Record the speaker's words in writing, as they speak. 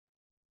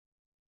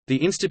The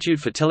Institute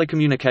for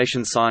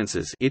Telecommunication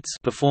Sciences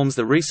performs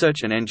the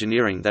research and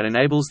engineering that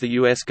enables the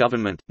U.S.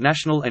 government,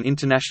 national and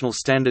international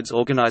standards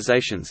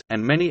organizations,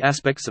 and many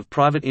aspects of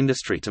private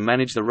industry to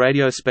manage the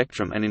radio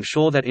spectrum and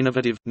ensure that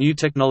innovative, new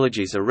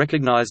technologies are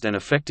recognized and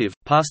effective.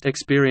 Past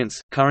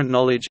experience, current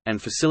knowledge,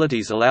 and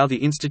facilities allow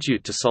the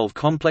Institute to solve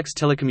complex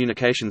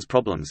telecommunications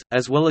problems,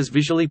 as well as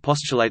visually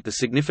postulate the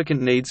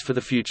significant needs for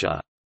the future.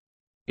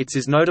 It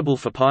is notable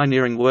for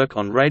pioneering work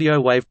on radio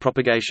wave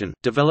propagation,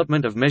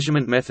 development of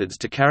measurement methods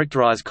to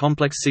characterize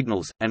complex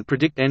signals, and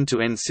predict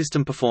end-to-end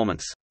system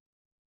performance.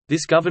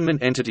 This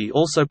government entity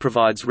also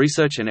provides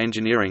research and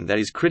engineering that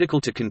is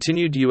critical to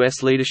continued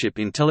U.S. leadership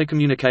in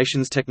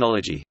telecommunications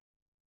technology.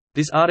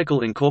 This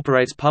article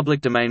incorporates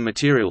public domain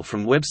material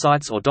from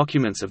websites or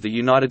documents of the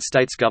United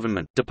States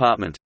Government,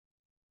 Department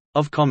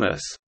of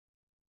Commerce.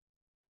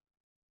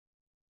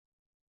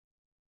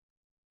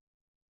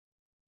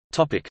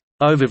 Topic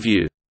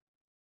Overview.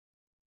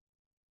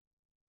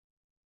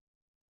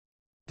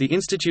 The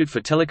Institute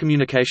for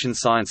Telecommunication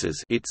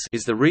Sciences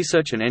is the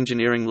research and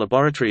engineering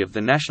laboratory of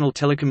the National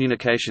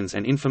Telecommunications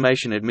and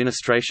Information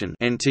Administration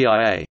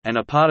 (NTIA), and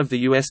a part of the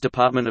U.S.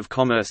 Department of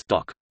Commerce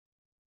 (DOC).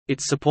 It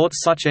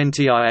supports such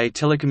NTIA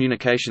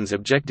telecommunications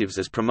objectives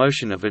as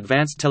promotion of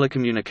advanced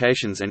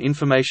telecommunications and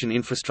information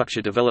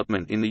infrastructure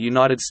development in the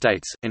United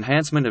States,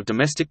 enhancement of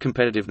domestic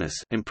competitiveness,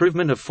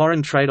 improvement of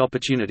foreign trade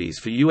opportunities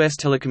for U.S.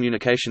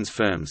 telecommunications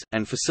firms,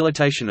 and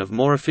facilitation of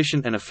more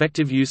efficient and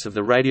effective use of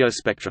the radio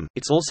spectrum.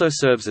 It also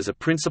serves as a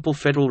principal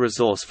federal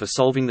resource for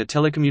solving the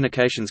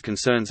telecommunications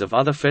concerns of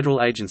other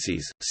federal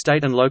agencies,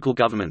 state and local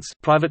governments,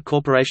 private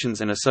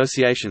corporations and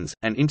associations,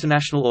 and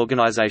international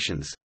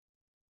organizations.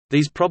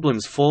 These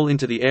problems fall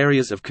into the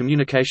areas of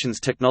communications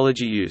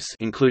technology use,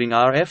 including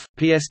RF,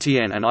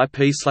 PSTN, and IP/.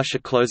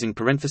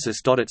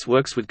 It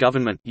works with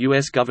government,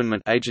 U.S.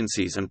 government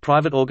agencies, and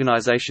private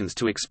organizations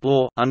to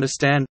explore,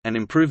 understand, and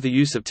improve the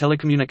use of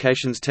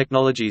telecommunications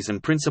technologies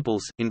and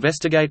principles,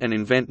 investigate and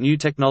invent new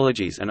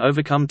technologies, and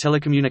overcome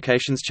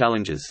telecommunications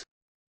challenges.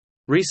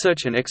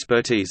 Research and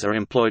expertise are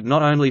employed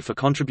not only for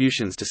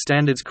contributions to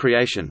standards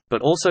creation,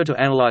 but also to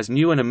analyze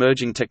new and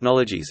emerging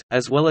technologies,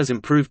 as well as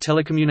improve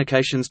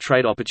telecommunications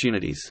trade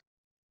opportunities.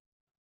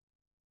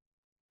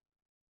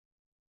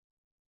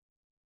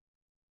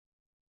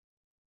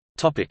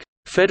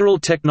 Federal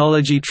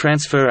Technology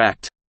Transfer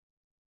Act.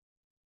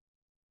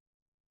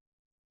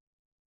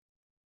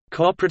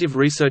 Cooperative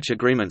research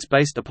agreements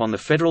based upon the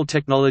Federal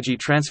Technology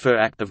Transfer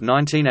Act of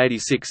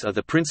 1986 are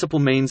the principal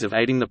means of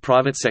aiding the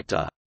private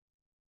sector.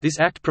 This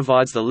act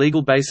provides the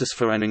legal basis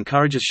for and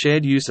encourages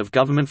shared use of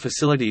government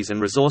facilities and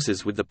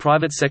resources with the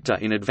private sector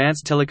in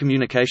advanced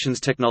telecommunications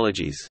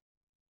technologies.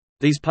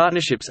 These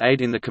partnerships aid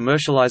in the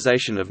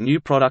commercialization of new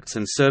products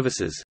and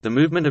services, the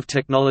movement of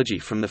technology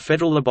from the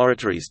federal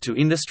laboratories to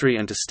industry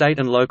and to state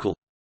and local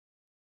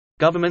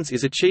governments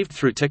is achieved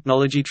through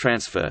technology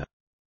transfer.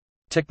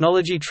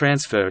 Technology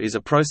transfer is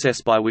a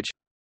process by which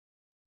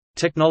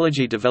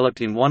technology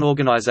developed in one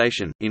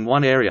organization, in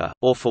one area,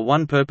 or for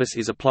one purpose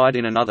is applied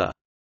in another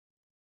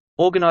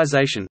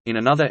organization, in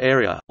another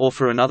area, or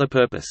for another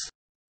purpose.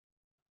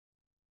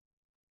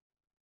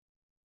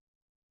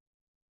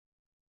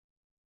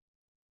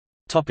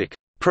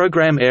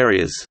 Program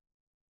areas.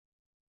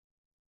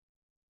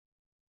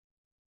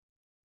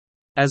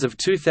 As of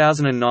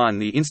 2009,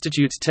 the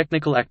Institute's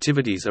technical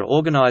activities are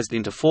organized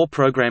into 4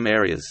 program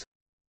areas.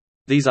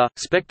 These are,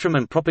 spectrum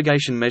and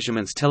propagation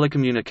measurements,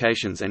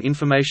 telecommunications and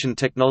information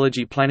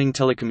technology planning,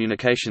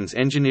 telecommunications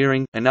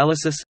engineering,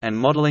 analysis, and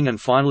modeling,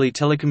 and finally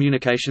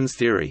telecommunications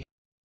theory.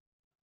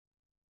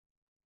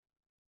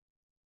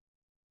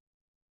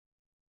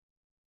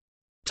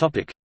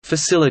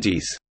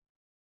 Facilities.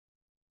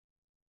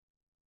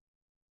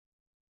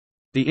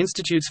 The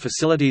Institute's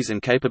facilities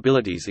and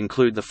capabilities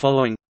include the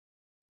following: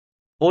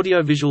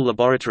 Audiovisual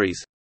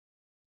Laboratories,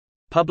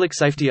 Public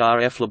Safety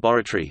RF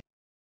Laboratory,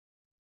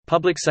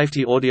 Public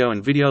Safety Audio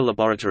and Video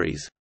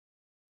Laboratories,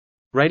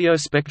 Radio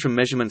Spectrum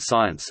Measurement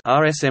Science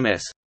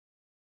 (RSMS),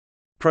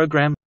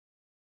 Program,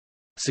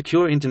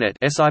 Secure Internet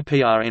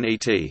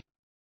 (SIPRNET),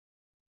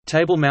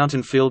 Table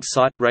Mountain Field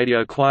Site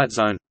Radio Quiet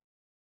Zone,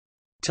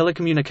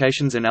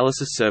 Telecommunications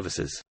Analysis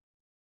Services.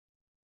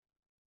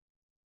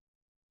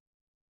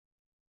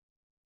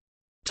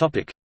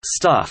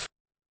 Staff.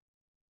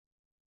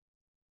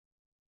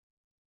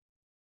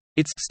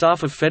 Its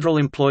staff of federal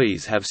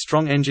employees have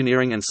strong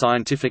engineering and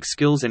scientific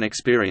skills and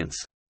experience.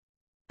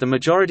 The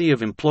majority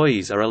of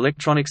employees are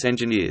electronics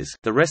engineers,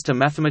 the rest are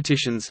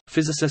mathematicians,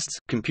 physicists,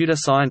 computer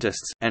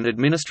scientists, and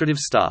administrative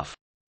staff.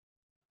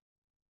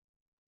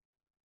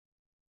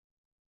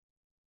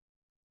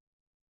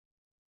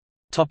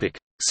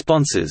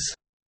 Sponsors.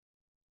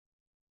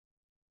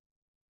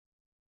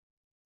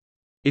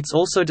 It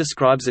also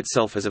describes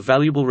itself as a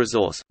valuable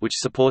resource, which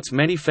supports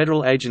many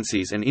federal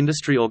agencies and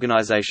industry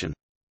organization.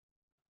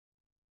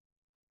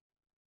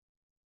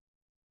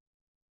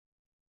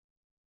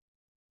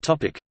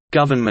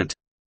 Government.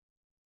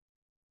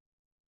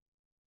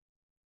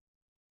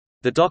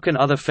 The DOC and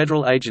other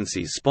federal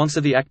agencies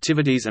sponsor the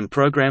activities and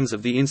programs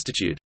of the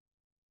Institute.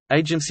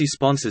 Agency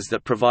sponsors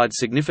that provide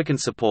significant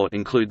support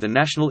include the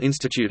National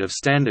Institute of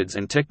Standards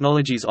and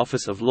Technology's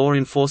Office of Law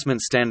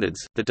Enforcement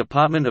Standards, the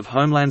Department of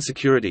Homeland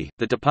Security,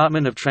 the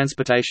Department of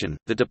Transportation,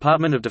 the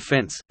Department of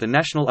Defense, the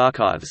National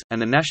Archives,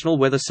 and the National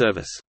Weather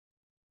Service.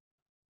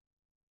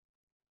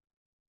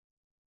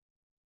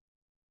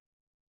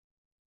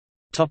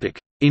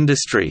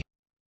 Industry.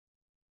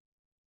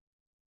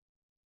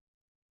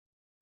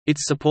 It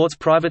supports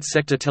private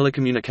sector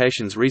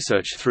telecommunications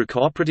research through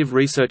Cooperative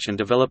Research and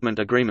Development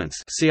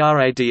Agreements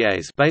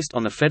based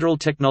on the Federal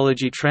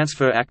Technology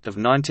Transfer Act of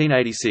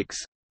 1986.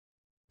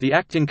 The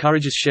Act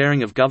encourages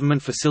sharing of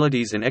government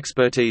facilities and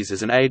expertise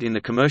as an aid in the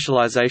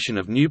commercialization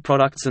of new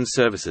products and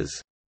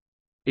services.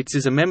 It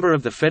is a member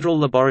of the Federal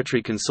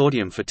Laboratory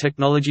Consortium for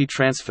Technology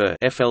Transfer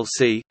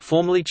 (FLC),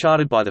 formally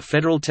chartered by the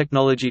Federal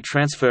Technology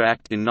Transfer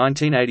Act in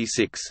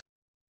 1986.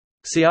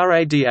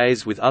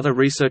 CRADAs with other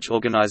research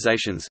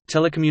organizations,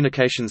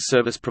 telecommunications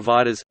service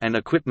providers, and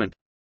equipment.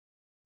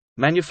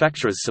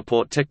 Manufacturers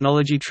support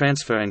technology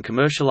transfer and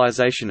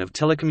commercialization of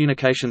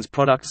telecommunications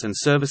products and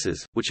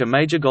services, which are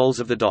major goals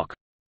of the DOC.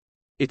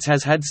 It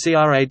has had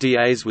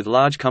CRADAs with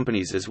large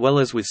companies as well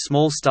as with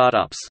small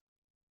startups.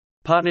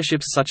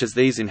 Partnerships such as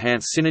these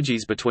enhance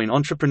synergies between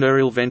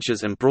entrepreneurial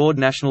ventures and broad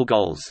national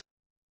goals.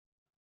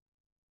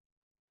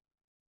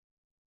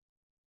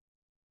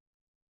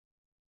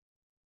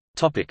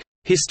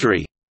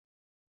 History.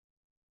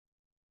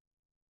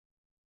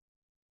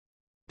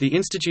 The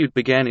institute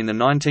began in the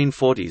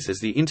 1940s as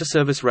the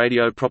Interservice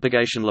Radio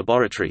Propagation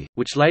Laboratory,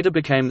 which later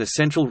became the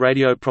Central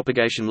Radio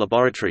Propagation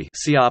Laboratory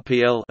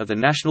of the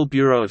National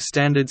Bureau of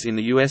Standards in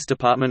the U.S.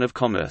 Department of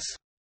Commerce.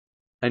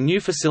 A new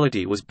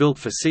facility was built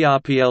for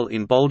CRPL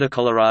in Boulder,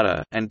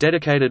 Colorado, and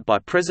dedicated by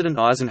President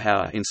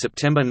Eisenhower in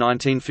September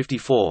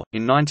 1954.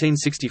 In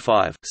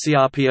 1965,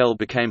 CRPL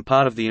became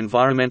part of the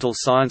Environmental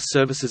Science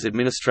Services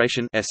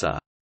Administration (ESA).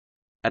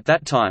 At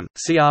that time,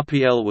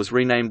 CRPL was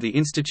renamed the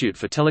Institute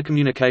for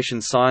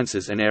Telecommunication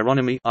Sciences and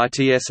Aeronomy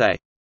 (ITSA).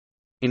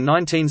 In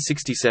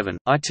 1967,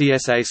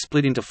 ITSA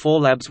split into 4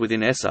 labs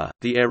within ESA: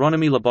 the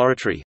Aeronomy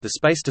Laboratory, the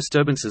Space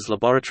Disturbances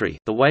Laboratory,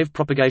 the Wave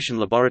Propagation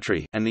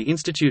Laboratory, and the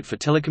Institute for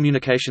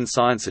Telecommunication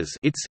Sciences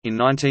 (ITS). In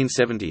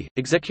 1970,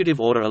 Executive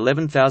Order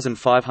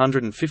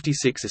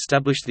 11556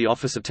 established the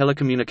Office of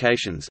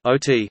Telecommunications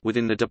 (OT)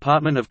 within the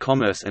Department of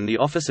Commerce and the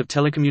Office of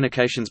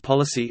Telecommunications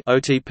Policy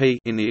 (OTP)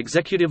 in the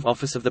Executive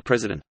Office of the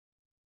President.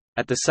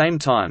 At the same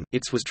time,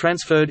 ITS was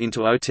transferred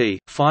into OT.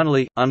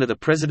 Finally, under the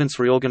President's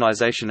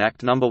Reorganization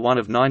Act No. 1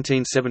 of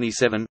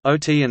 1977,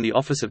 OT and the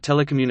Office of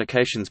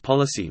Telecommunications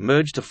Policy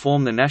merged to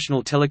form the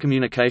National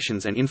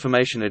Telecommunications and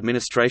Information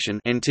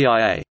Administration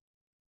 (NTIA).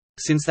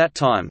 Since that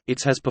time,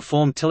 ITS has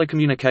performed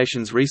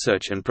telecommunications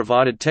research and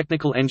provided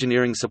technical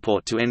engineering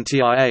support to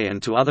NTIA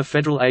and to other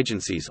federal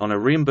agencies on a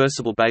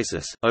reimbursable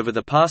basis. Over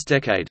the past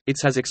decade,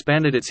 ITS has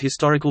expanded its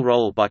historical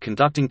role by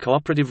conducting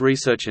cooperative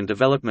research and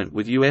development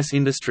with U.S.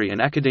 industry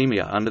and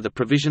academia under the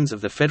provisions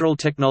of the Federal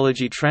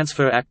Technology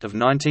Transfer Act of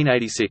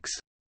 1986.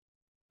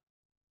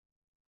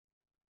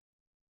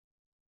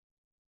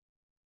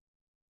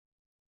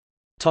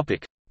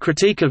 Topic: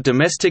 Critique of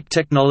domestic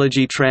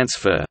technology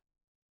transfer.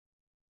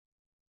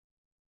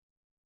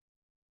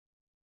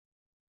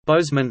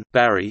 Bozeman,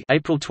 Barry.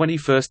 April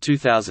 21,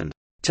 2000.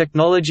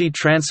 Technology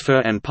Transfer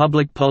and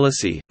Public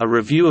Policy: A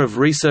Review of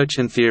Research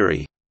and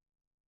Theory.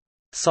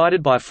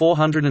 Cited by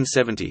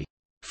 470.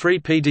 Free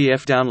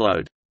PDF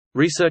download.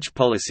 Research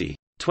Policy.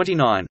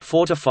 29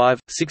 4–5,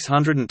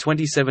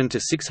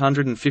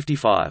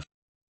 627–655.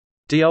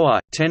 DOI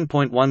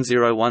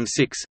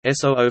 10.1016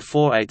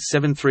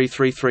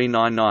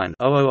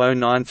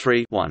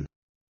 S0048733399-00093-1.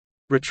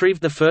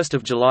 Retrieved 1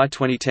 July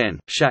 2010.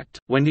 Schacht,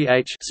 Wendy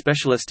H.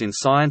 Specialist in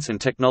Science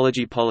and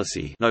Technology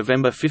Policy.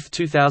 November 5,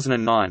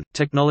 2009.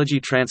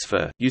 Technology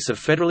Transfer: Use of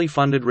Federally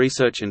Funded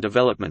Research and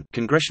Development.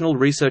 Congressional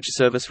Research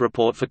Service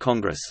Report for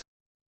Congress.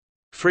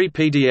 Free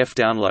PDF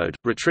download.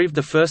 Retrieved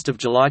 1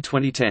 July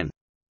 2010.